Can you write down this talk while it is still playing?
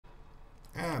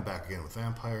And back again with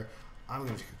Vampyr. I'm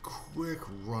going to take a quick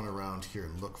run around here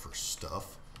and look for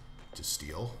stuff to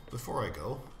steal before I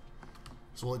go.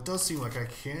 So while it does seem like I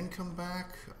can come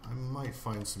back, I might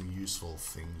find some useful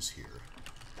things here.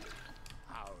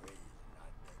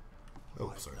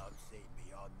 Oh, sorry.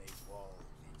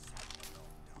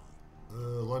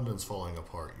 London's falling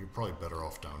apart. You're probably better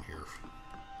off down here.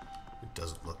 It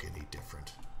doesn't look any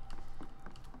different.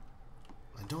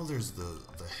 I know there's the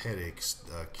headaches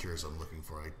cures I'm looking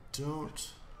for. I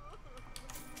don't...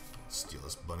 Steal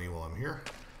this bunny while I'm here.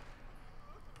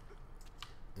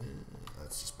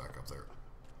 That's just back up there.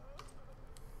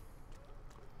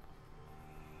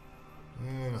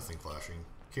 Nothing flashing.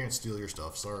 Can't steal your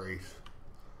stuff, sorry.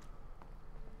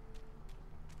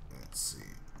 Let's see.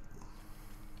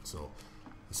 So,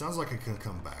 it sounds like I can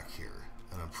come back here.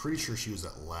 And I'm pretty sure she was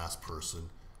that last person.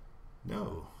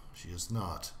 No, she is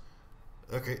not.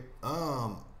 Okay,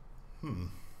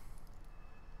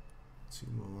 Two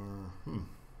more.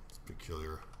 It's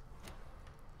peculiar.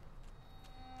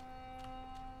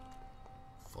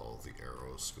 Follow the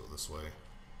arrows, go this way.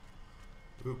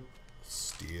 Oop,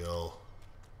 steal.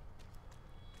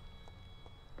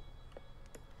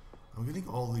 I'm getting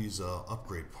all these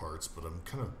upgrade parts, but I'm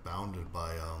kind of bounded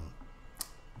by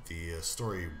the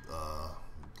story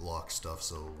lock stuff,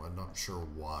 so I'm not sure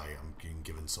why I'm getting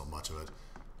given so much of it.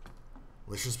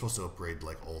 Well, they're supposed to upgrade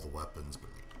like all the weapons, but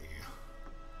yeah.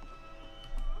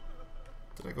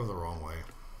 Did I go the wrong way?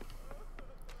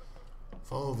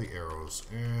 Follow the arrows.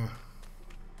 Right,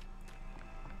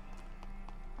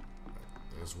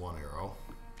 there's one arrow.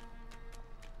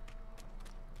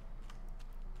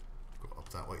 Go up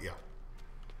that way. Yeah.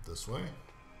 This way.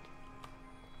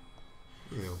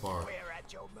 We have a bar. We're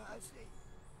at your mercy.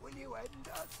 Will you end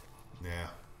us? Nah.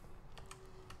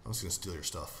 I'm just gonna steal your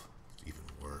stuff. It's even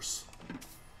worse. Okay,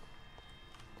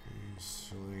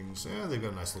 ceilings. Yeah, they've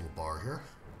got a nice little bar here.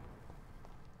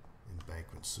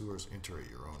 Embankment sewers. Enter at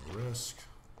your own risk.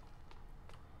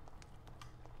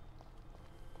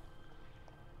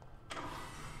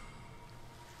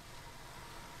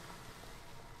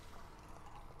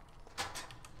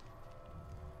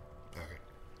 Alright.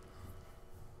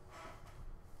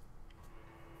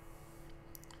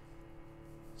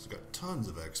 So got tons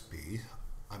of XP.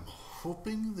 I'm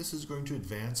hoping this is going to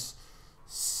advance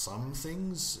some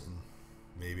things, and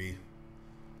maybe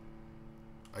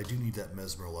I do need that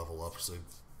Mesmer level up, because I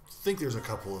think there's a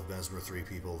couple of Mesmer 3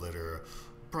 people that are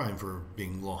primed for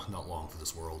being not long for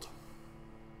this world.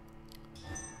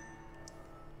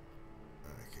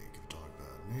 Okay, give dog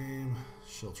bad name,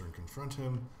 shelter and confront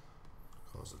him,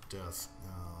 cause of death.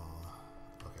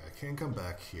 No. Okay, I can come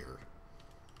back here.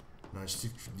 Now I just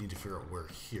need to figure out where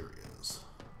here is.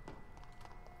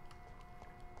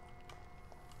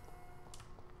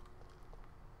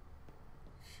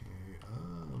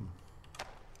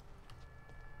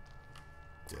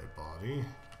 Dead body.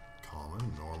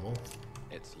 Common, normal.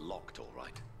 It's locked, all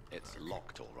right. It's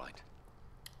locked, all right.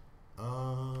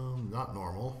 Not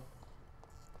normal.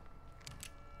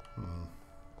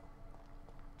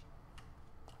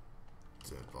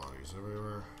 Dead bodies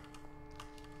everywhere.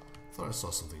 Thought I saw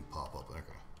something pop up. Okay.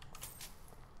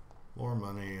 More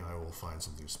money. I will find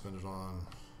something to spend it on.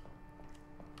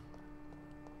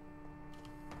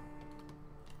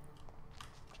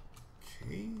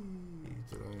 Okay.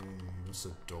 Did I miss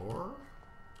a door?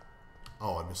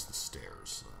 Oh, I missed the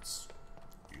stairs. That's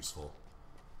useful.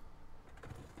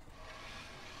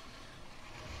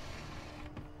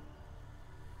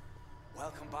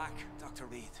 Welcome back, Dr.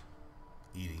 Reed.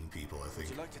 Eating people, I think.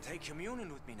 Would you like to take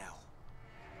communion with me now?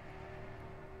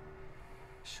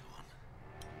 Sean,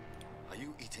 are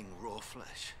you eating raw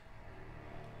flesh?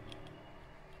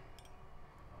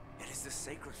 It is the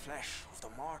sacred flesh of the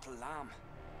mortal lamb.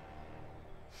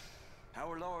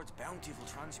 Our Lord's bountiful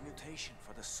transmutation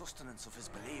for the sustenance of his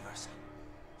believers.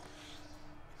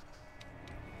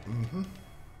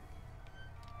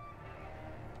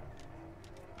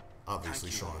 Obviously,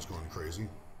 Thank you, Sean is going crazy.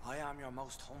 I am your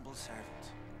most humble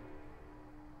servant.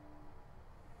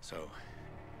 So,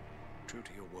 true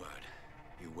to your word,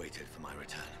 you waited for my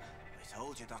return. I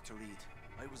told you, Dr. Reed,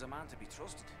 I was a man to be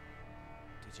trusted.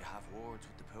 Did you have words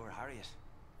with the poor Harriet?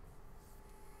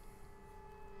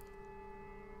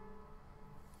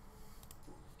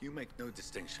 You make no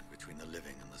distinction between the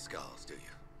living and the scars, do you?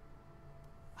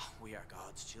 We are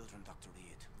God's children, Dr.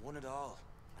 Reed. One and all.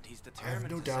 And he's I determined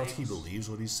have no to doubt save he us. believes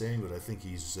what he's saying, but I think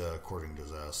he's courting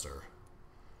disaster.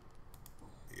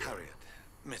 Yeah. Harriet,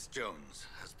 Miss Jones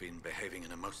has been behaving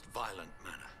in a most violent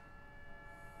manner.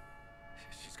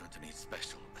 She's going to need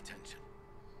special attention.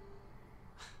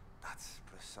 That's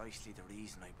precisely the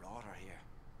reason I brought her here.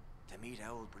 To meet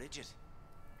old Bridget.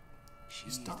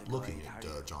 He's not looking at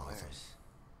Jonathan.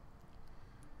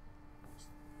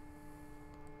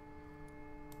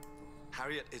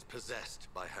 Harriet is possessed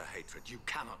by her hatred. You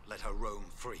cannot let her roam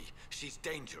free. She's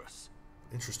dangerous.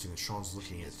 Interesting that Sean's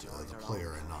looking at the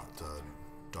player and not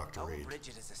Dr. Reed.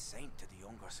 Bridget is a saint to the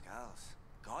younger Scals,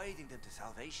 guiding them to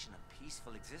salvation and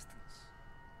peaceful existence.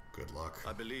 Good luck.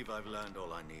 I believe I've learned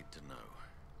all I need to know.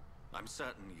 I'm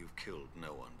certain you've killed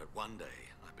no one, but one day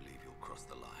I believe you'll cross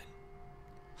the line.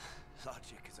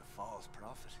 Logic is a false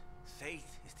prophet.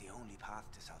 Faith is the only path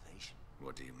to salvation.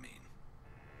 What do you mean?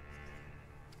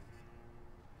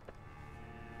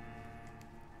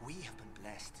 We have been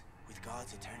blessed with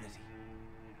God's eternity.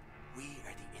 We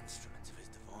are the instruments of his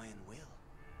divine will.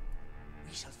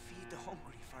 We shall feed the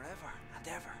hungry forever and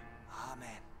ever.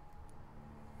 Amen.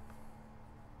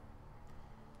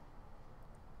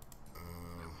 I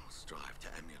will strive to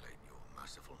emulate your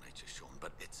merciful nature, Sean,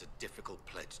 but it's a difficult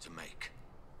pledge to make.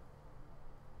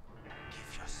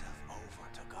 Give yourself over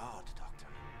to God, Doctor.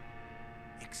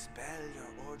 Expel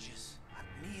your urges and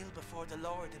kneel before the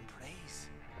Lord in praise.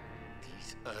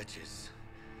 These urges.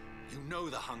 You know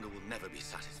the hunger will never be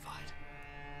satisfied.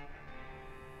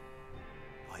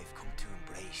 I've come to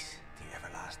embrace the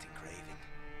everlasting craving.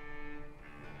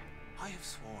 I have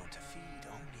sworn to feed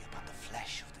only upon the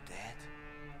flesh of the dead.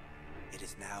 It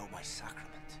is now my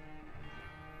sacrament.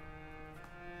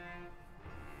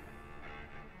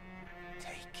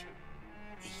 Take,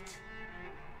 eat.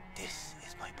 This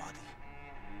is my body.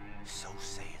 So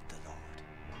saith the Lord.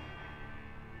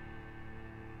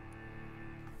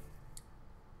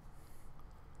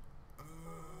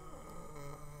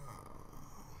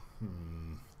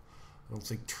 I don't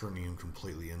think turning him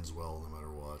completely ends well, no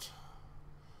matter what.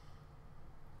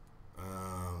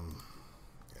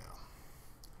 Yeah.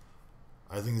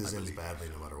 I think this ends badly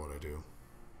no matter what I do.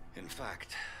 In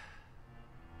fact,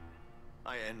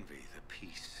 I envy the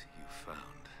peace you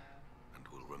found, and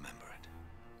will remember it.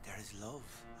 There is love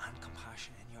and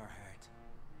compassion in your heart.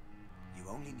 You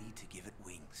only need to give it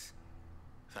wings.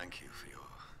 Thank you for your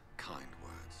kind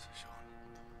words, Sean.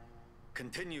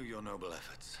 Continue your noble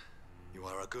efforts. You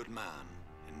are a good man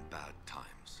in bad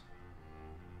times.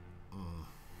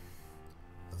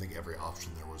 I think every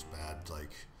option there was bad, like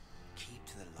Keep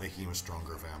to the light. making him a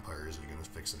stronger vampire isn't going to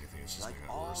fix anything, it's just Like going to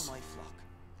get all worse. my flock.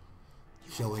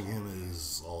 You Killing have him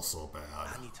is also bad.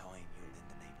 anytime you're in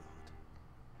the neighborhood.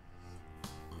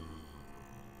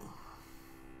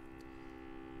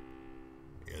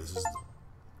 Yeah, this is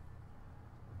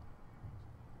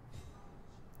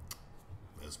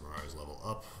the Mesmerize level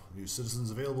up. New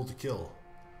citizens available to kill.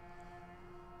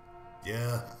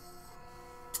 Yeah.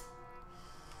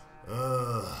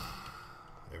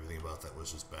 Everything about that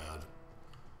was just bad.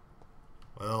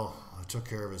 Well, I took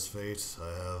care of his fate.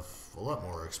 I have a lot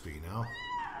more XP now.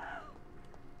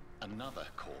 Another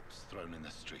corpse thrown in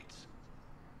the streets.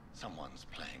 Someone's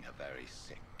playing a very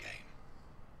sick game.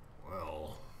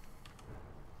 Well,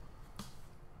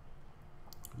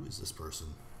 who is this person?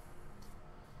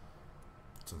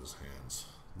 What's in his hands?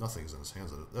 Nothing's in his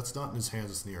hands. That's not in his hands,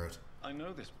 it's near it. I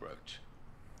know this brooch.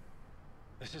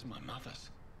 This is my mother's.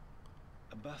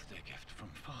 A birthday gift from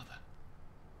father.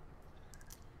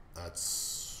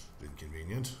 That's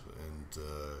inconvenient and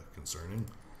concerning.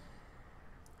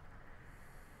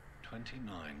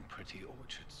 29 Pretty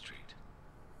Orchard Street.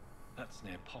 That's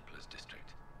near Poplar's district.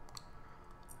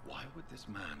 Why would this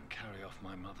man carry off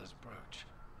my mother's brooch?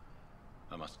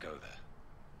 I must go there.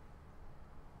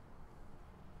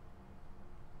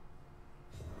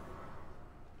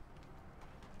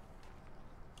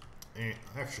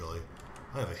 Actually,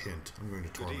 I have a hint. I'm going to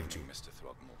Good torment evening, you. Mr.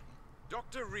 Throgmorton.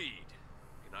 Dr. Reed,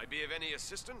 can I be of any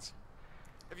assistance?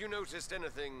 Have you noticed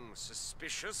anything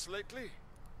suspicious lately?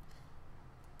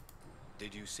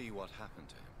 Did you see what happened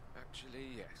to him? Actually,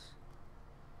 yes.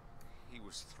 He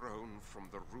was thrown from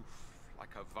the roof like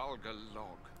a vulgar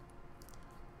log.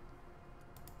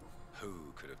 Who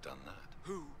could have done that?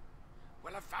 Who?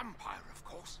 Well, a vampire, of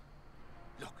course.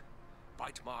 Look,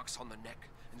 bite marks on the neck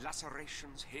and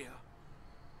lacerations here.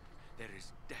 There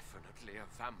is definitely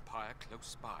a vampire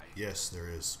close by. Yes, there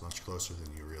is. Much closer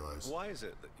than you realize. Why is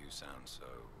it that you sound so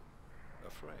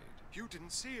afraid? You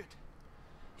didn't see it.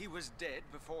 He was dead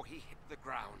before he hit the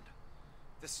ground.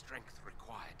 The strength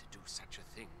required to do such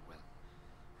a thing, well,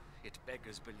 it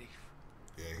beggars belief.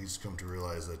 Yeah, he's come to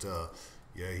realize that,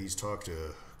 yeah, he's talked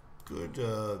a good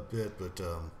bit, but,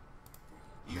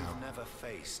 You've now. never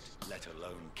faced, let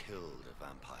alone killed a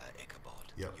vampire,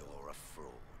 Ichabod. Yep. You're a fraud.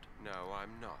 No, I'm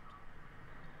not.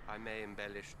 I may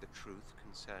embellish the truth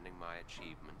concerning my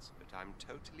achievements, but I'm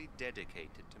totally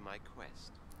dedicated to my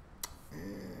quest.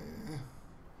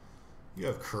 You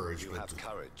have courage, You but... have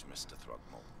courage, Mr.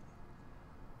 Throgmorton.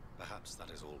 Perhaps that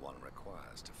is all one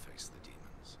requires to face the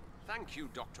demons. Thank you,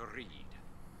 Dr. Reed.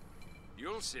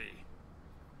 You'll see.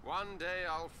 One day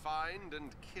I'll find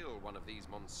and kill one of these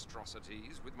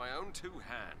monstrosities with my own 2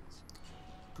 hands.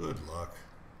 Good luck.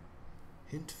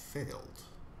 Hint failed.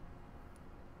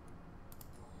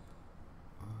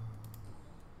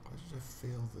 Why did I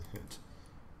fail the hint?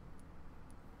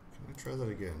 Can I try that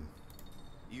again?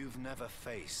 You've never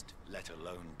faced, let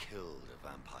alone killed, a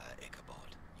vampire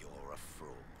Ichabod. You're a fraud.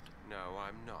 No,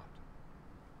 I'm not.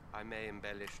 I may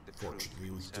embellish the truth. Fortunately,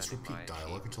 we can just concerning repeat my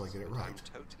dialogue until I get it achievements,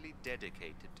 but right. I'm totally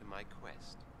dedicated to my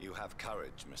quest. You have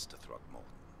courage, Mr.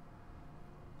 Throgmorton.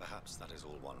 Perhaps that is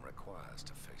all one requires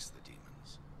to face the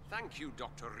demons. Thank you,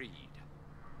 Dr. Reed.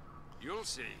 You'll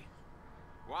see.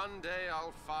 One day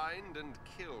I'll find and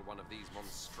kill one of these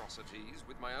monstrosities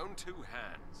with my own 2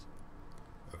 hands.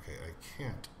 Okay, I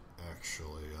can't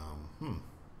actually,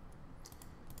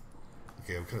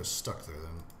 Okay, I'm kind of stuck there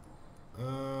then.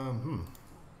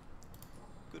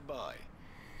 Goodbye,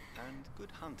 and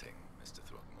good hunting, Mr.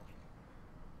 Throgmorton.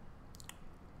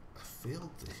 I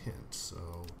failed the hint,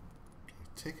 so I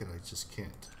take it I just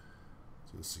can't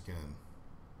do this again.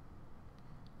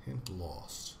 Hint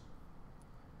lost.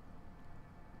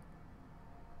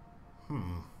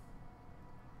 Am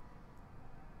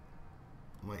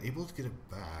I able to get it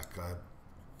back? I'm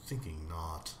thinking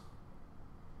not.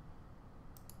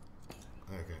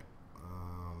 Okay.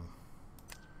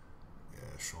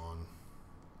 Yeah, Sean.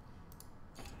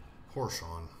 Poor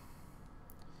Sean.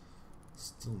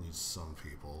 Still needs some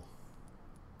people.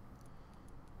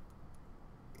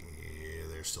 Yeah,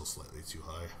 they're still slightly too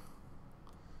high.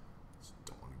 Just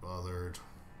don't want to be bothered.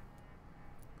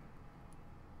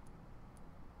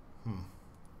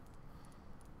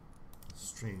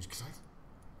 Strange, because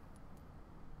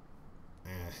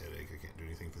headache. I can't do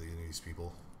anything for any of these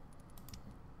people.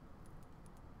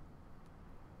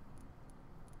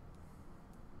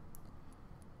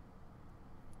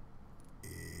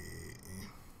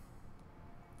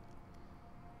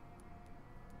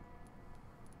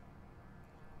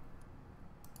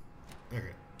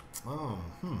 Okay.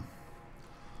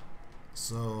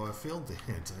 So I failed the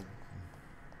hint.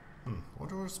 I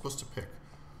wonder what I'm supposed to pick.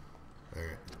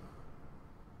 Okay.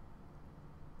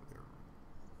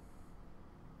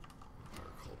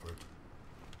 Culprit.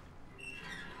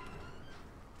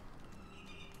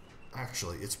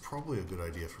 Actually, it's probably a good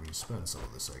idea for me to spend some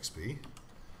of this XP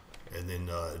and then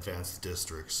advance the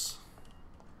districts.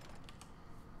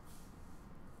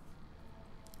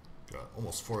 Got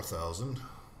almost 4,000.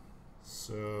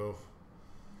 So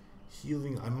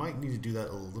healing, I might need to do that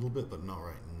a little bit, but not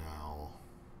right now.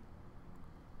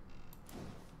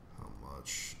 How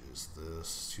much is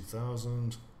this?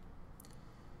 2,000.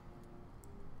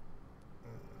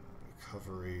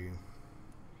 Recovery.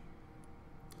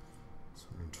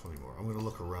 120 more. I'm going to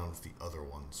look around the other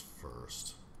ones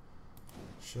first.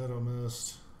 Shadow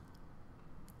Mist.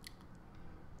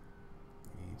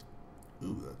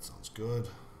 Ooh, that sounds good.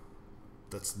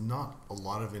 That's not a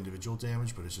lot of individual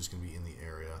damage, but it's just going to be in the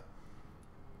area.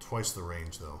 Twice the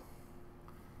range, though.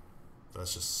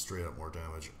 That's just straight up more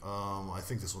damage. I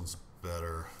think this one's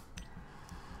better.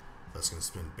 That's going to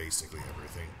spin basically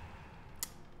everything.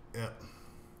 Yep.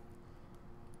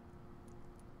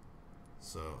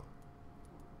 So,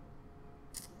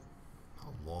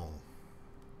 how long?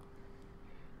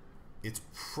 It's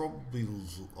probably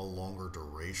a longer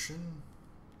duration.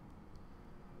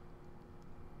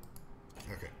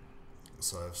 Okay,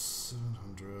 so I have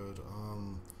 700.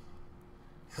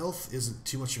 Health isn't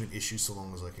too much of an issue so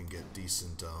long as I can get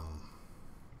decent.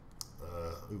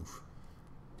 Oof.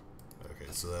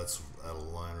 Okay, so that's out of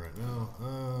line right now.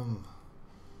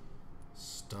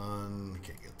 Stun.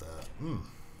 Can't get that.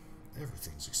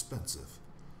 Everything's expensive.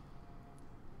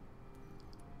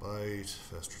 Bite,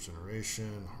 fast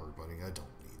regeneration, hard biting. I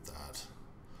don't need that.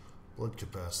 Blood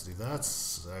capacity.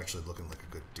 That's actually looking like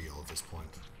a good deal at this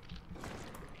point.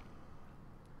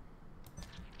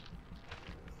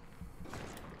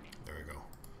 There we go.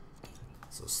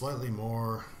 So slightly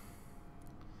more.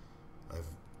 I've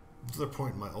to the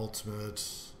point in my ultimate.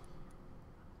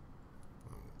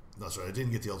 No, sorry, I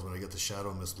didn't get the ultimate. I get the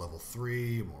Shadow Mist level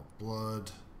 3. More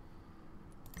blood.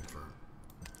 Confirm.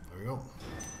 There we go.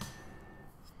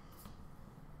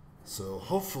 So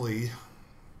hopefully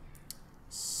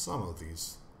some of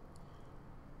these.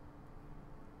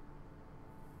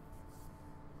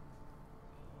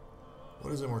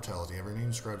 What is immortality? Every name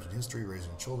described in history,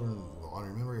 raising children will honor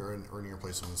your memory or earning your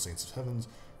place among the saints of heavens.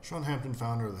 Sean Hampton,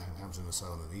 founder of the Hampton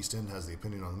Asylum in the East End, has the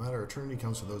opinion on the matter. Eternity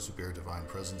comes from those who bear divine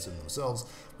presence in themselves.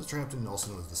 Mr. Hampton,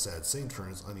 also known as the Sad Saint, for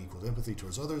his unequaled empathy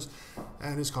towards others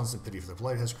and his constant pity for their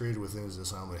plight, has created within his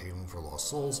asylum a haven for lost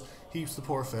souls. He keeps the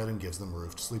poor fed and gives them a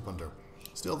roof to sleep under.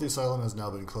 Still, the asylum has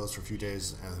now been closed for a few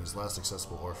days, and his last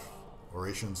accessible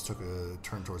orations took a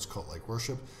turn towards cult-like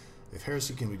worship. If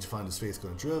heresy can be defined as faith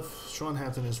going adrift, Sean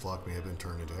Hampton and his flock may have been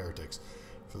turned into heretics.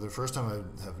 For the first time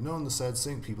I have known the Sad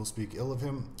Saint, people speak ill of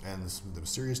him, and the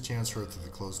mysterious chants heard through the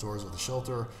closed doors of the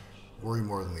shelter worry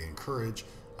more than they encourage.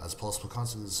 As a possible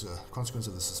consequence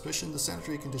of the suspicion, the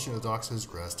sanitary condition of the docks has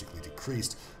drastically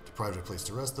decreased. Deprived of a place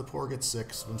to rest, the poor get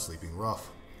sick from sleeping rough.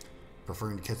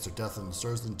 Preferring to catch their death in the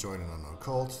stars than join an unknown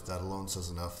cult, that alone says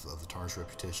enough of the tarnished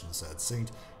reputation of the Sad Saint,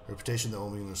 a reputation that will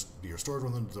only be restored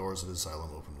when the doors of the asylum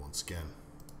open once again.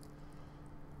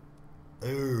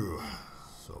 Ooh.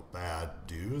 So bad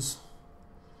dues.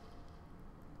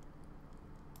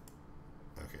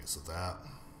 Okay, so that.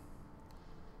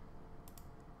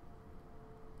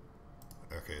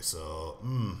 Okay, so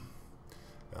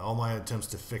all my attempts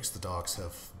to fix the docks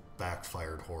have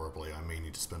backfired horribly. I may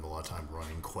need to spend a lot of time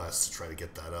running quests to try to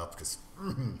get that up because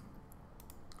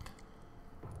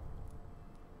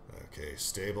okay,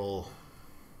 stable.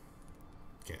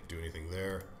 Can't do anything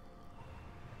there.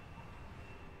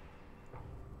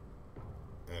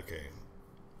 Okay,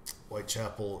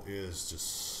 Whitechapel is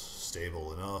just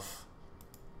stable enough.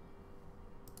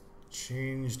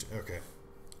 Changed. Okay,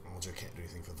 well, I can't do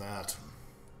anything for that.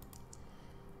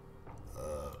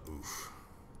 Oof.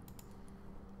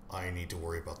 I need to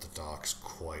worry about the docks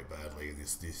quite badly.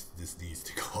 This needs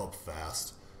to go up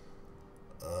fast.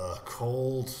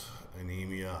 Cold,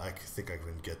 anemia. I think I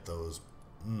can get those.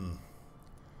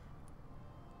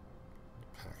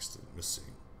 Paxton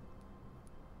missing.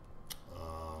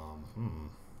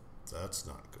 That's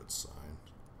not a good sign.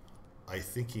 I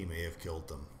think he may have killed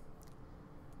them.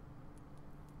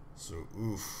 So,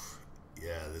 oof.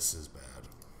 Yeah, this is bad.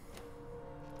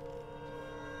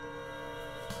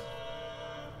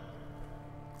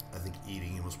 I think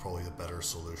eating him was probably the better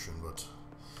solution, but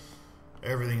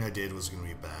everything I did was going to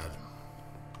be bad.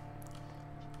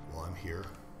 Well, I'm here.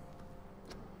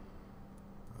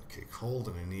 Okay, cold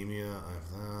and anemia. I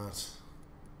have that.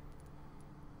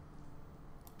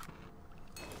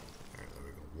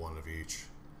 One of each.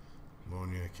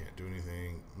 Ammonia, can't do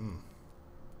anything.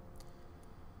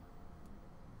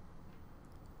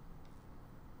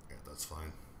 Yeah, that's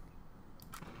fine.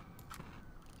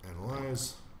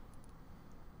 Analyze.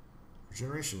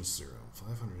 Regeneration serum.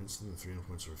 500 instantly, 300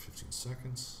 points over 15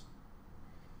 seconds.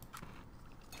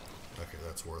 Okay,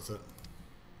 that's worth it.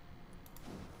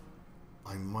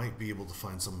 I might be able to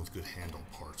find some with good handle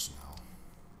parts now.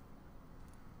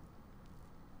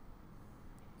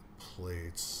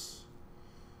 Plates.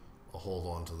 I'll hold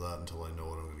on to that until I know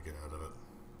what I'm going to get out of it.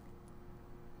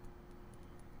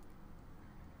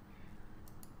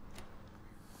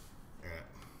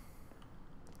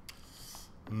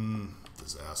 Yeah.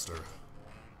 Disaster.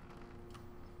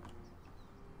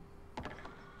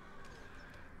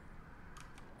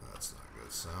 That's not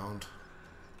good sound.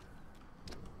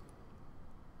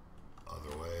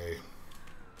 Other way.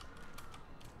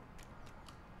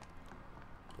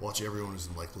 Watch, everyone is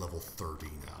in like level 30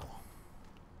 now.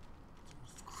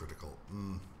 Critical.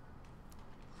 Level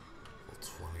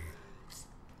 20.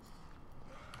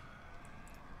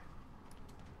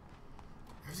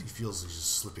 Everything feels like it's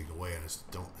just slipping away, and I just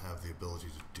don't have the ability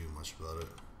to do much about it.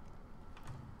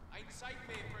 Ain't safe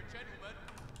here for a gentleman.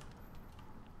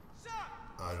 Sir,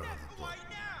 I don't have the blood.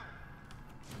 Now.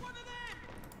 One of them.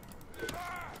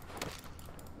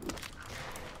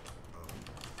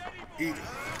 Eat it.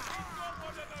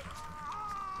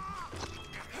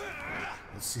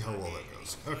 Let's see how well that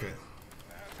goes. Okay.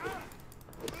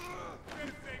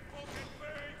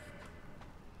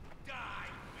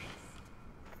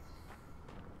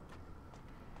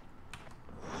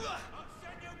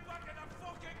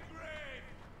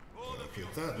 Okay,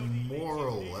 that more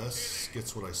or less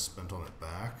gets what I spent on it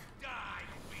back.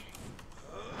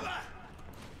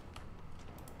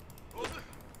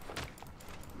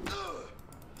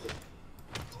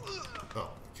 Oh,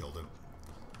 killed him.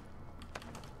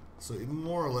 So it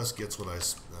more or less gets what I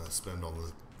spend on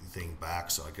the thing back,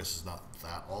 so I guess it's not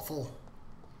that awful.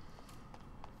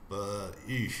 But,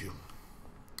 eesh.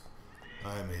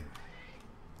 I made...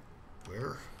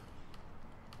 Where?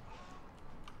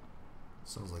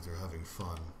 Sounds like they're having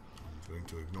fun. I'm going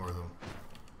to ignore them.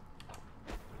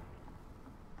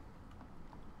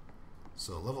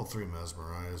 So, level 3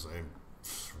 Mesmerize. I'm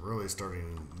really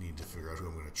starting to need to figure out who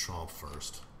I'm going to chomp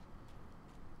first.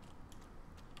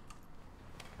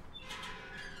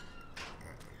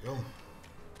 Go.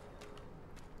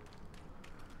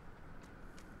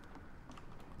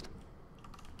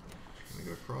 Can I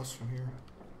get across from here?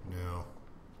 No.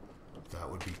 That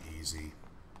would be easy.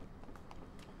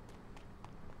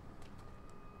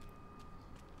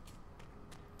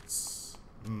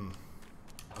 Oh,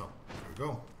 there we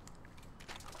go.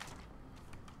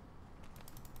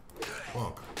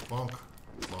 Bonk, bonk,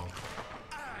 bonk.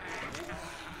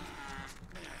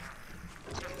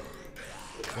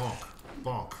 Bonk,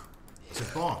 bonk. I said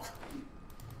bonk.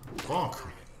 Bonk.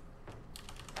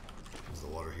 Is the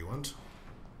water he went?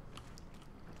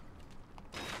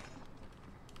 I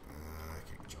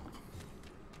can't jump.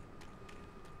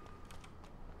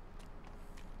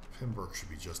 Pembroke should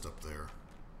be just up there.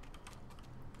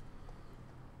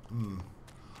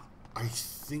 I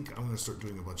think I'm going to start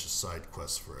doing a bunch of side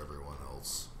quests for everyone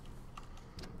else.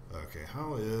 Okay,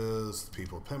 how is the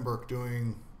people of Pembroke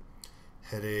doing?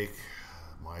 Headache,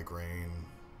 migraine,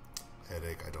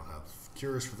 headache. I don't have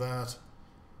cures for that.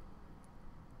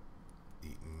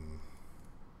 Eaten.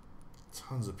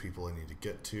 Tons of people I need to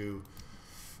get to.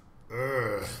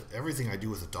 Everything I do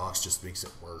with the docks just makes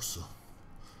it worse. And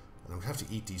I'm going to have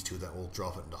to eat these two. That will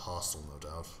drop it into hostile, no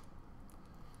doubt.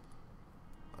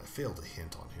 I failed to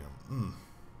hint on him.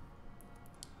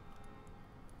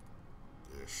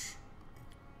 Ish.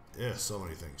 Yeah, so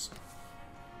many things.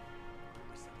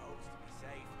 We're supposed to be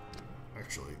safe.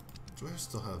 Actually, do I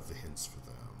still have the hints for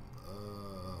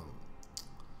them?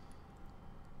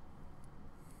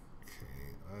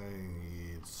 Okay, I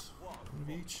need one of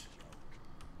each.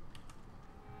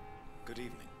 Good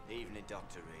evening. Evening,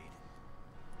 Dr. Reed.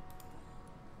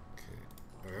 Okay,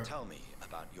 there. Tell me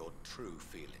about your true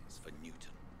feelings for Newton.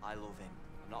 I love him.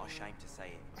 I'm not ashamed to say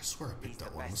it. I swear I He's picked the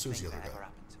that one. best So was thing the other that ever guy.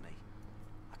 happened to me.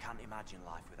 I can't imagine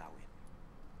life without him.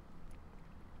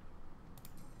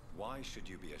 Why should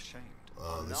you be ashamed?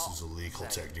 This not is illegal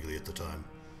saying. technically at the time.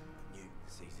 Newton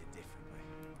sees it differently.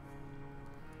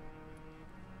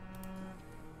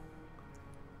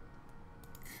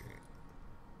 Okay.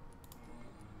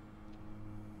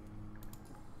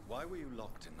 Why were you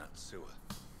locked in that sewer?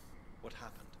 What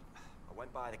happened? I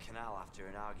went by the canal after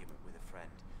an argument with a friend.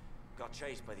 Got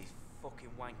chased by these fucking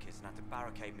wankers and had to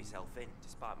barricade myself in,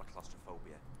 despite my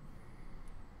claustrophobia.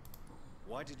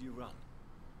 Why did you run?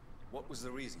 What was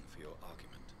the reason for your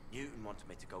argument? Newton wanted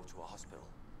me to go to a hospital,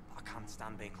 but I can't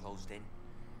stand being closed in.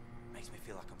 Makes me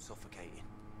feel like I'm suffocating.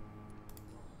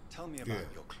 Tell me about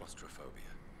Yeah. your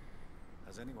claustrophobia.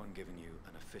 Has anyone given you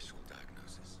an official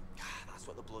diagnosis? That's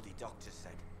what the bloody doctor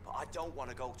said. But I don't want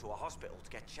to go to a hospital to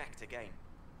get checked again.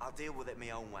 I'll deal with it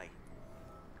my own way.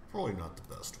 Probably not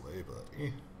the best way, but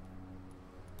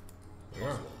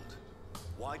There. Oswald,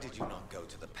 why did you not go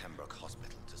to the Pembroke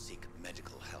Hospital to seek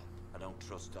medical help? I don't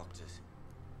trust doctors.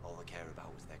 All they care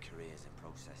about is their careers and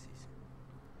processes.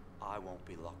 I won't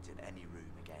be locked in any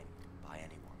room again by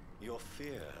anyone. Your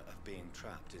fear of being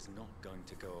trapped is not going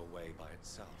to go away by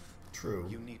itself. True.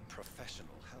 You need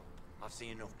professional help. I've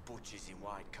seen enough butchers in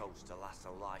white coats to last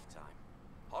a lifetime.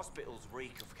 Hospitals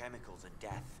reek of chemicals and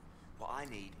death. What I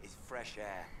need is fresh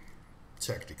air.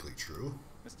 Technically true.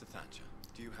 Mr. Thatcher,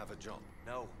 do you have a job?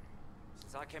 No.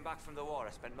 Since I came back from the war,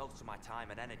 I spent most of my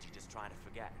time and energy just trying to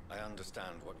forget. I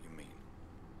understand what you mean.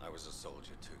 I was a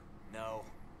soldier too. No.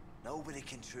 Nobody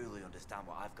can truly understand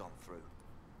what I've gone through.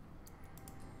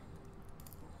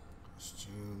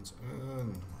 Questions and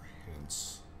more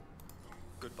hints.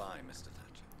 Goodbye, Mr.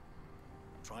 Thatcher.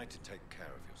 Try to take care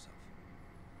of yourself.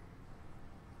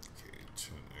 Okay,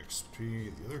 10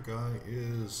 XP. The other guy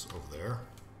is over there.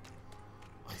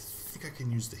 I think I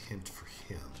can use the hint for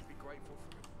him. Be grateful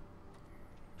for it.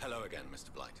 Hello again,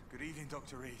 Mr. Blight. Good evening,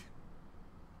 Dr. Reed.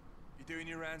 You doing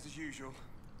your rounds as usual?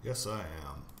 Yes, I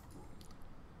am.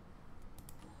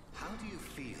 How do you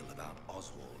feel about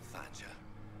Oswald Thatcher?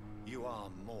 You are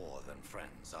more than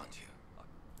friends, aren't you?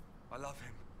 I love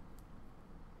him.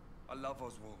 I love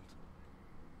Oswald.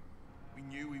 We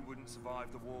knew we wouldn't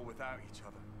survive the war without each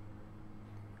other.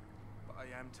 But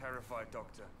I am terrified,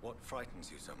 Doctor. What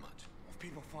frightens you so much? If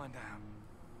people find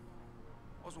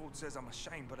out. Oswald says I'm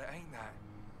ashamed, but it ain't that.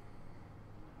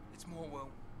 It's more, well,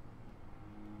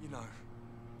 you know,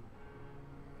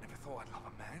 never thought I'd love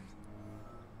a man.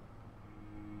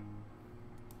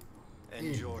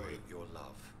 Enjoy Enjoy. your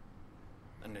love.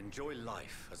 And enjoy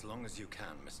life as long as you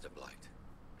can, Mr. Blight.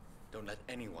 Don't let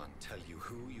anyone tell you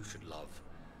who you should love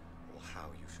or how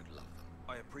you should love them.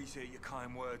 I appreciate your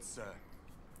kind words, sir.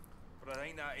 But it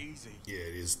ain't that easy. Yeah,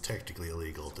 it is technically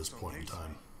illegal at this point in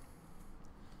time.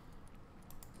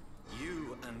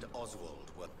 You and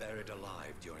Oswald were buried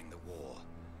alive during the war.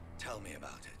 Tell me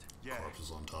about it. Yeah, Corpse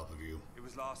is on top of you. it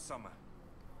was last summer.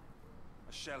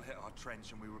 A shell hit our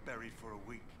trench and we were buried for a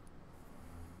week.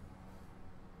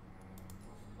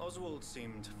 Oswald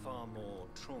seemed far more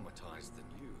traumatized than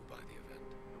you by the event.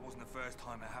 It wasn't the first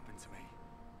time it happened to me.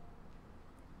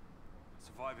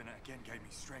 Surviving it again gave me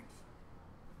strength.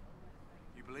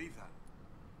 You believe that?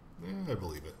 I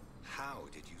believe it. How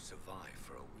did you survive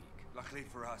for a week? Luckily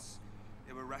for us,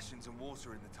 there were rations and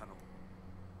water in the tunnel.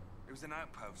 It was an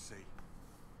outpost, see.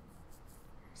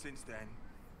 Since then,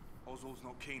 Oswald's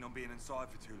not keen on being inside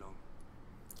for too long.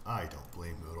 I don't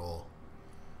blame you at all.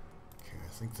 Okay, I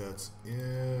think that's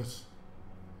it.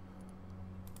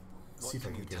 What See if I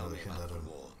can can you get tell another me hint about at the him.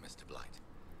 war, Mr. Blight?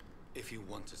 If you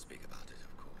want to speak about it,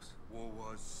 of course. War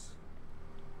was...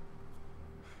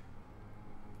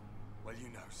 well, you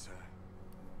know, sir.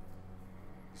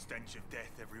 The stench of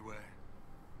death everywhere.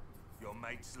 Your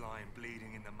mates lying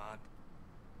bleeding in the mud.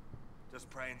 Just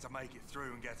praying to make it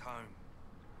through and get home.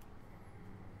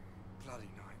 Bloody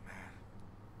nightmare.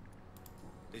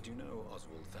 Did you know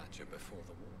Oswald Thatcher before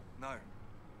the war? No.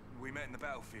 We met in the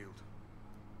battlefield.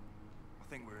 I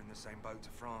think we're in the same boat to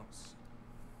France.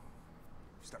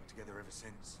 We've stuck together ever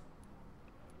since.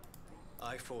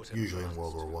 I fought in Usually in France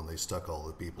World War too. One, they stuck all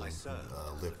the people I and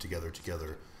served lived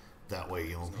together. That way,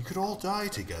 you could all die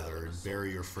together and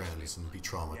bury your friends and be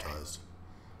traumatized.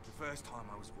 The first time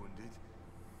I was wounded,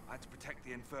 I had to protect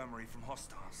the infirmary from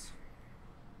hostiles.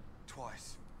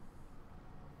 Twice.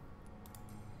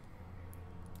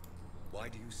 Why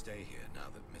do you stay here now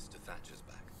that Mr. Thatcher's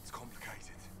back? It's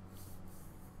complicated.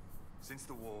 Since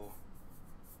the war,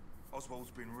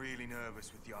 Oswald's been really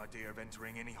nervous with the idea of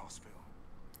entering any hospital.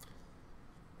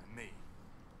 And me,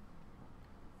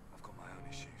 I've got my own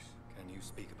issues. Can you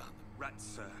speak about them? Rats,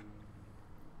 sir.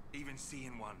 Even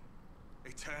seeing one,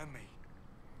 they turn me.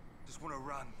 Just want to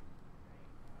run.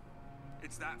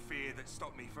 It's that fear that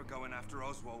stopped me from going after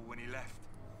Oswald when he left.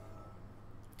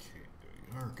 Okay, there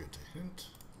you are. Good to hint.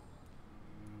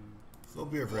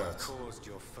 Phobia of What rats. caused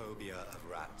your phobia of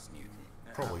rats, Newton?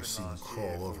 Probably seen them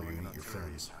crawl over you and eat your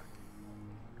friends.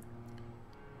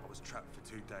 I was trapped for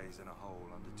 2 days in a hole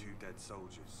under 2 dead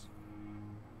soldiers.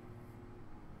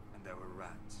 And there were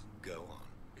rats. Go on.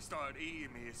 They started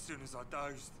eating me as soon as I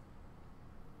dozed.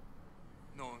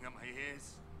 Gnawing at my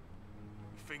ears,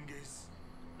 fingers,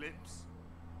 lips.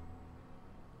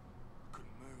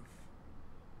 Couldn't move.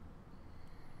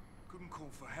 Couldn't call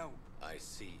for help. I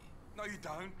see. No, you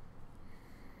don't.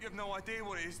 You have no idea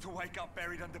what it is to wake up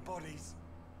buried under bodies.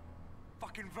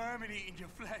 Fucking vermin eating your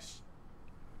flesh.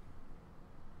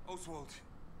 Oswald.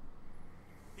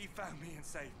 He found me and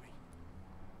saved me.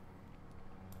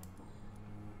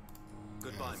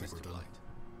 Goodbye, I think we're Mr. done. Blight.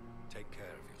 Take care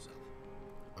of yourself.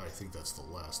 I think that's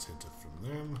the last hint from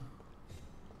them.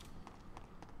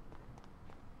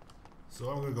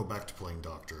 So I'm going to go back to playing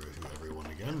Doctor Who everyone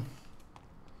again.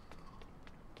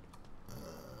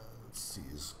 Let's see,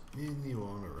 is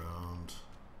anyone around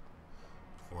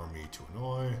for me to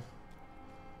annoy?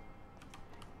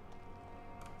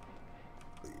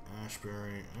 The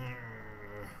Ashbury.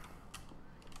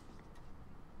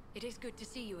 It is good to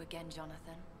see you again,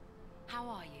 Jonathan. How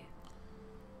are you?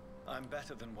 I'm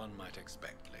better than one might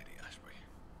expect, Lady Ashbury.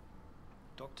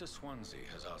 Dr. Swansea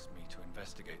has asked me to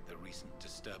investigate the recent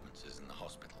disturbances in the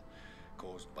hospital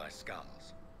caused by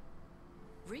skulls.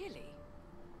 Really?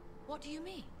 What do you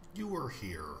mean? You were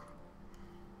here.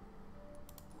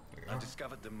 There you I are.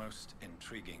 discovered the most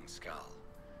intriguing skull.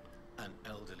 An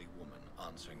elderly woman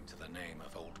answering to the name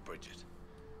of Old Bridget,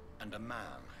 and a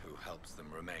man who helps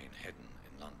them remain hidden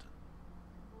in London.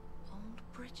 Old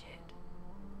Bridget.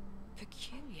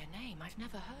 Peculiar name. I've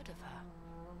never heard of her.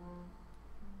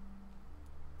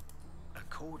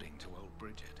 According to Old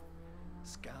Bridget,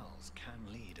 skulls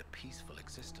can lead a peaceful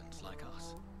existence like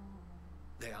us.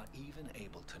 They are even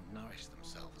able to nourish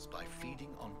themselves by feeding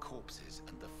on corpses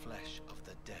and the flesh of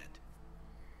the dead.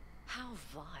 How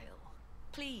vile.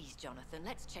 Please, Jonathan,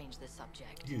 let's change the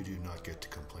subject. You do not get to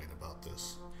complain about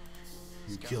this.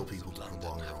 You Scouts kill of people to London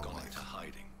prolong your have own gone life. into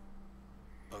hiding.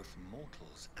 Both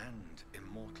mortals and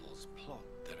immortals plot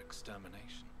their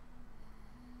extermination.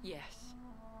 Yes.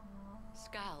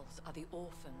 Skulls are the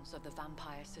orphans of the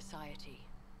Vampire Society.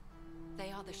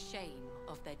 They are the shame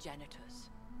of their genitors.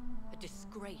 A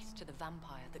disgrace to the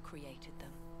vampire that created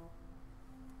them.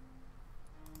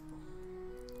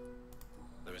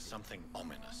 There is something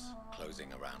ominous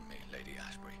closing around me, Lady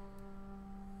Ashbury.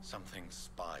 Something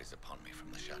spies upon me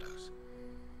from the shadows.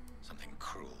 Something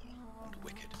cruel and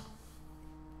wicked.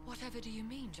 Whatever do you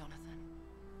mean, Jonathan?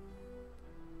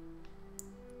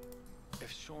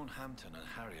 If Sean Hampton and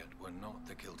Harriet were not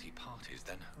the guilty parties,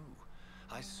 then who?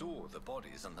 I saw the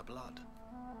bodies and the blood.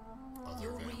 Other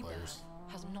Your vampires. rebirth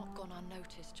has not gone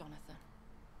unnoticed, Jonathan.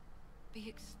 Be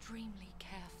extremely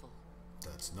careful.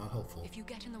 That's not helpful. If you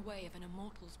get in the way of an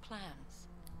immortal's plans...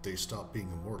 They stop being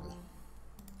immortal.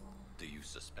 Do you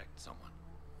suspect someone?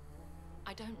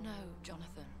 I don't know,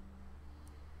 Jonathan.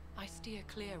 I steer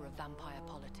clear of vampire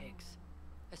politics,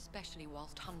 especially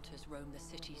whilst hunters roam the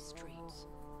city's streets.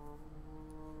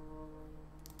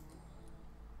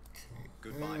 Okay.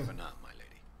 Goodbye for now, my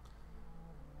lady.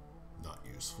 Not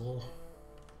useful.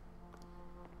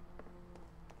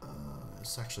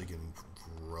 It's actually getting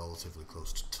relatively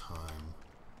close to time.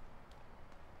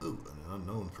 Oh, an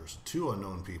unknown person. 2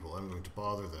 unknown people. I'm going to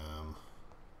bother them.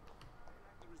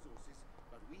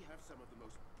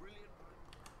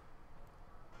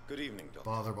 Good evening,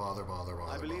 Doctor. Bother.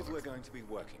 I believe we're going to be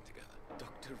working together.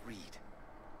 Dr. Reed.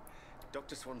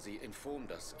 Dr. Swansea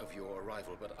informed us of your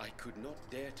arrival, but I could not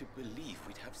dare to believe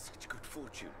we'd have such good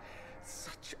fortune.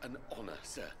 Such an honor,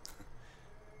 sir.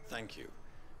 Thank you.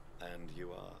 And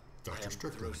you are... Dr.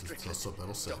 Strickland. That's the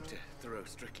subtitle said. Dr. Thoreau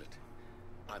Strickland.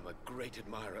 I'm a great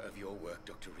admirer of your work,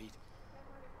 Dr. Reed.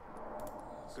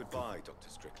 Goodbye, Dr.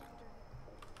 Strickland.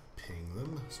 Ping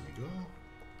them. So we go.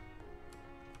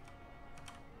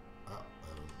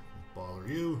 I don't bother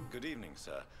you. Good evening,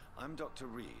 sir. I'm Dr.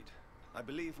 Reed. I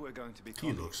believe we're going to be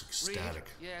He looks ecstatic.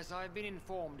 Reed? Yes, I've been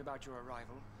informed about your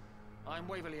arrival. I'm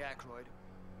Waverly Ackroyd.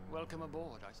 Welcome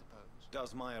aboard, I suppose.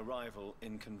 Does my arrival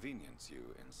inconvenience you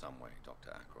in some way,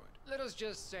 Dr. Ackroyd? Let us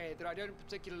just say that I don't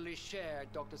particularly share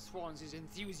Dr. Swansea's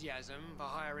enthusiasm for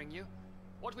hiring you.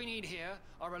 What we need here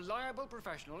are reliable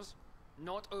professionals,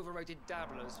 not overrated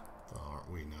dabblers.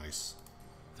 Aren't we nice?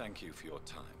 Thank you for your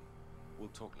time. We'll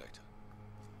talk later.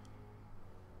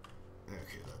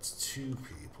 Okay, that's 2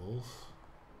 people.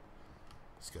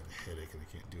 He's got a headache and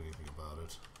I can't do anything about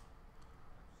it.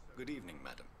 Good evening,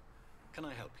 madam. Can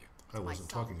I help you? I wasn't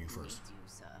talking to you first. You,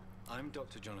 sir. I'm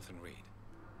Dr. Jonathan Reed.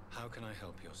 How can I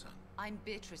help your son? I'm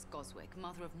Beatrice Goswick,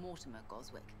 mother of Mortimer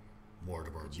Goswick.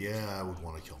 Mortimer. Yeah, I would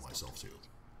want to kill myself too.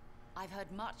 I've heard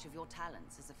much of your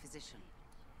talents as a physician.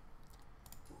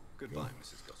 Goodbye,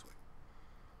 Mrs. Goswick.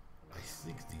 I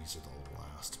think these are the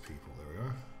last people. There we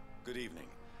are. Good evening.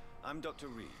 I'm Dr.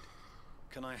 Reed.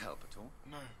 Can I help at all?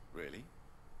 No. Really?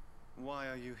 Why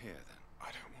are you here then?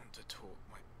 I don't want to talk.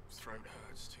 My throat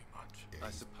hurts too much. Yeah,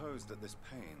 I suppose that this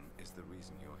pain is the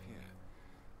reason you're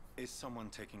here. Is someone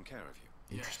taking care of you?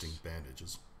 interesting Yes.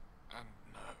 bandages. And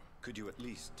no. Could you at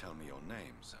least tell me your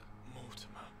name, sir?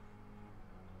 Mortimer.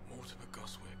 Mortimer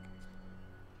Goswick.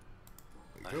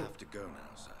 There I you go. have to go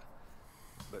now, sir.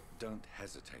 But don't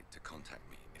hesitate to contact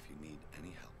me if you need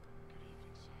any help.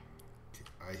 Okay,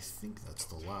 I think that's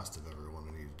the last of everyone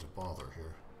I needed to bother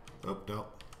here. Oh, no.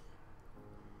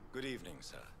 Good evening,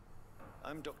 sir.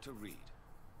 I'm Dr. Reed.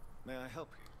 May I help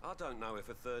you? I don't know if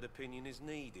a third opinion is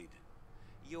needed.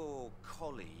 Your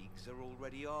colleagues are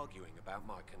already arguing about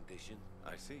my condition.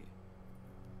 I see.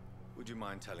 Would you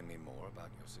mind telling me more about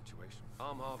your situation?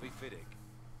 I'm Harvey Fiddick.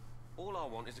 All I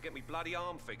want is to get me bloody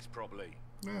arm fixed properly.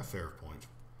 Yeah, fair point.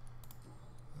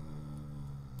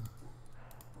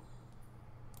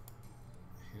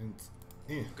 Hint.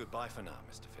 Eh. Goodbye for now,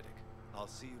 Mr. Fiddick. I'll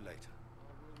see you later.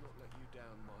 I will not let you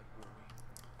down, my boy.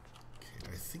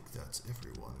 Okay, I think that's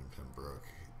everyone in Pembroke.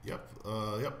 Yep,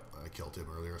 yep, I killed him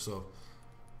earlier, so...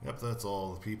 Yep, that's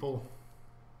all the people.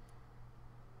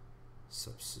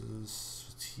 Sepsis,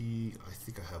 fatigue, I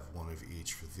think I have one of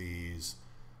each for these.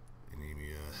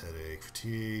 Anemia, headache,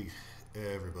 fatigue,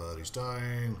 everybody's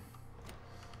dying.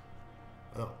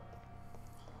 Oh.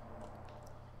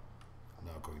 I'm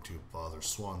now going to bother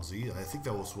Swansea. I think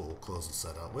that was what we'll close the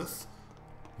set out with.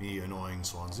 Me annoying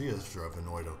Swansea after I've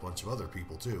annoyed a bunch of other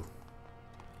people too.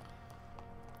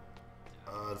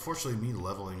 Unfortunately, me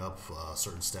leveling up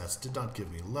certain stats did not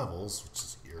give me levels, which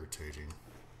is irritating.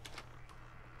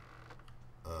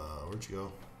 Where'd you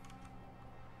go?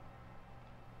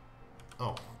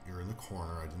 Oh, you're in the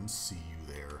corner. I didn't see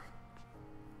you there.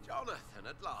 Jonathan,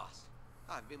 at last.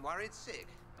 I've been worried sick.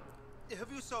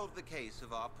 Have you solved the case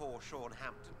of our poor Sean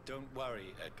Hampton? Don't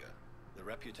worry, Edgar. The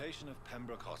reputation of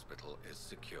Pembroke Hospital is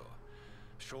secure.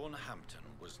 Sean Hampton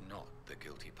was not the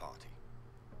guilty party.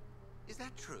 Is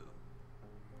that true?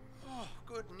 Oh,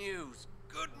 good news.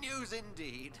 Good news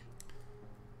indeed.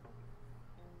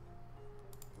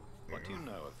 What do you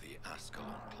know of the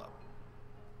Ascalon Club?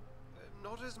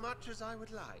 Not as much as I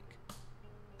would like.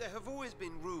 There have always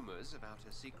been rumors about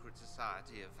a secret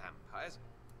society of vampires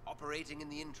operating in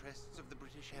the interests of the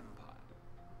British Empire,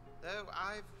 though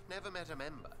I've never met a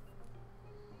member.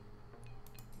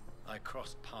 I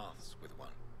crossed paths with one.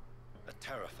 A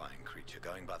terrifying creature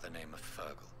going by the name of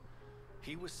Fergal.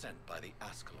 He was sent by the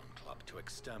Ascalon Club to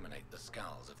exterminate the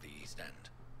Skulls of the East End.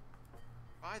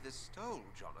 By the Stole,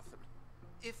 Jonathan.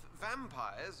 If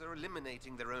vampires are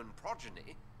eliminating their own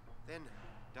progeny, then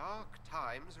dark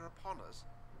times are upon us.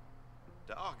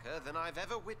 Darker than I've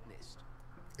ever witnessed.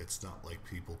 It's not like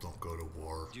people don't go to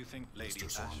war. Do you think Lady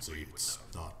Mr. Swansea, Ashbury would it's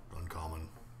know? not uncommon.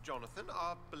 Jonathan,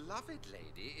 our beloved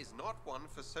lady is not one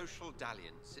for social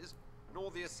dalliances, nor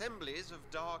the assemblies of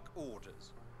dark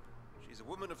orders. She's a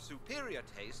woman of superior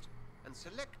taste and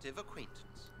selective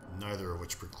acquaintance. Neither of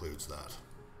which precludes that.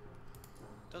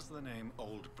 Does the name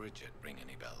Old Bridget ring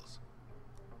any bells?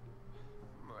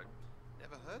 I've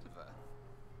never heard of her.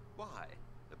 Why?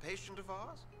 A patient of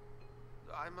ours?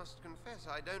 I must confess,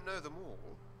 I don't know them all.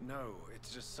 No,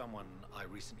 it's just someone I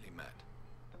recently met.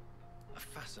 A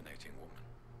fascinating woman.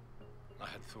 I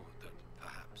had thought that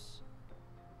perhaps...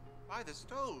 By the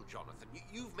stole, Jonathan,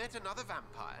 you've met another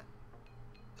vampire.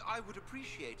 I would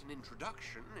appreciate an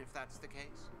introduction, if that's the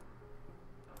case.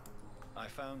 I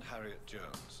found Harriet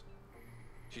Jones.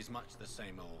 She's much the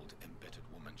same old, embittered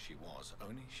woman she was,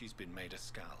 only she's been made a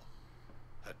Skal.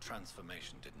 Her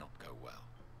transformation did not go well.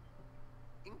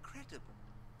 Incredible.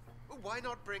 Well, why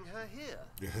not bring her here?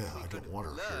 Yeah, I don't want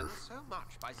her learn here. so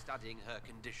much by studying her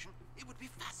condition. It would be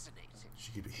fascinating.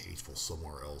 She could be hateful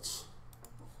somewhere else.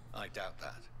 I doubt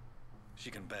that.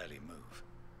 She can barely move.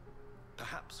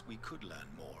 Perhaps we could learn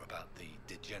more about the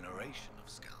degeneration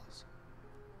of Skals.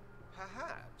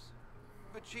 Perhaps.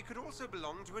 But she could also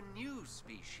belong to a new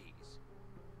species.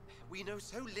 We know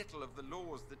so little of the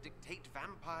laws that dictate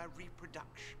vampire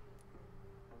reproduction.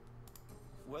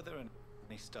 Were there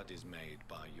any studies made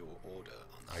by your order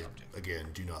on the subject? Again,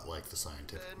 do not like the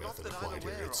scientific Not method that I'm applied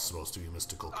here. aware It's of. supposed to be a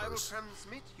mystical I will curse.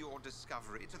 transmit your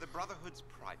discovery to the Brotherhood's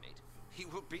primate. He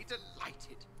will be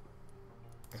delighted.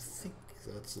 I think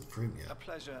that's it for him, yeah. A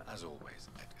pleasure as always,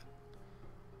 Edgar.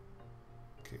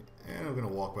 Okay, and I'm going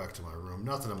to walk back to my room.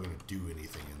 Not that I'm going to do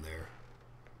anything in there,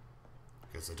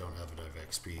 because I don't have enough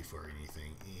XP for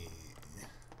anything.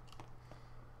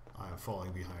 I'm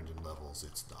falling behind in levels.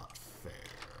 It's not fair.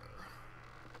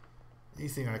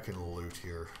 Anything I can loot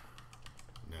here?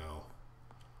 No.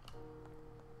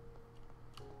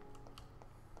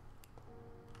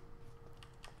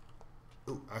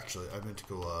 Oh, actually, I meant to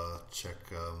go check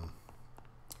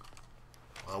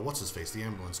what's his face, the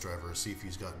ambulance driver, see if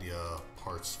he's got any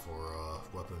parts for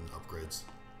weapon upgrades.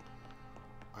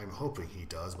 I'm hoping he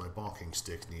does. My bonking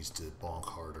stick needs to bonk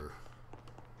harder.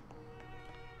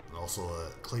 And also,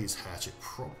 Clay's hatchet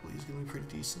probably is going to be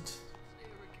pretty decent.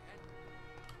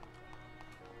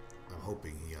 I'm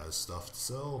hoping he has stuff to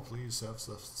sell. Please have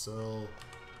stuff to sell.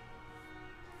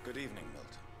 Good evening,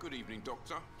 Milton. Good evening,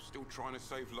 Doctor. Still trying to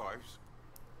save lives?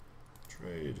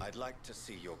 Trade. I'd like to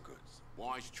see your goods.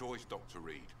 Wise choice, Dr.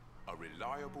 Reed. A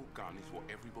reliable gun is what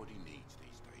everybody needs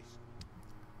these days.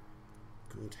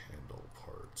 Good handle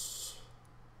parts.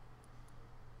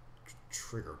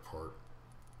 Trigger part.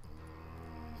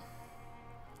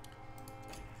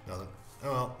 Nothing.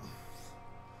 Oh well.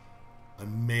 I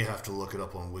may have to look it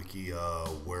up on Wiki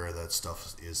where that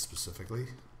stuff is specifically.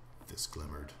 This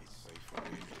glimmered. It's safe from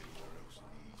anywhere else in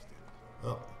the East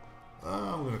End. Oh,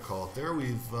 I'm going to call it there.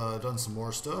 We've done some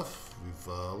more stuff. We've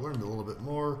learned a little bit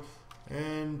more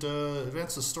and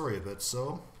advanced the story a bit.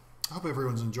 So I hope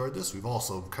everyone's enjoyed this. We've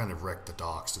also kind of wrecked the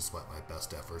docks despite my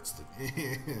best efforts.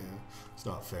 It's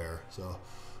not fair. So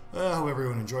I hope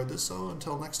everyone enjoyed this. So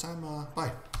until next time,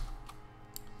 bye.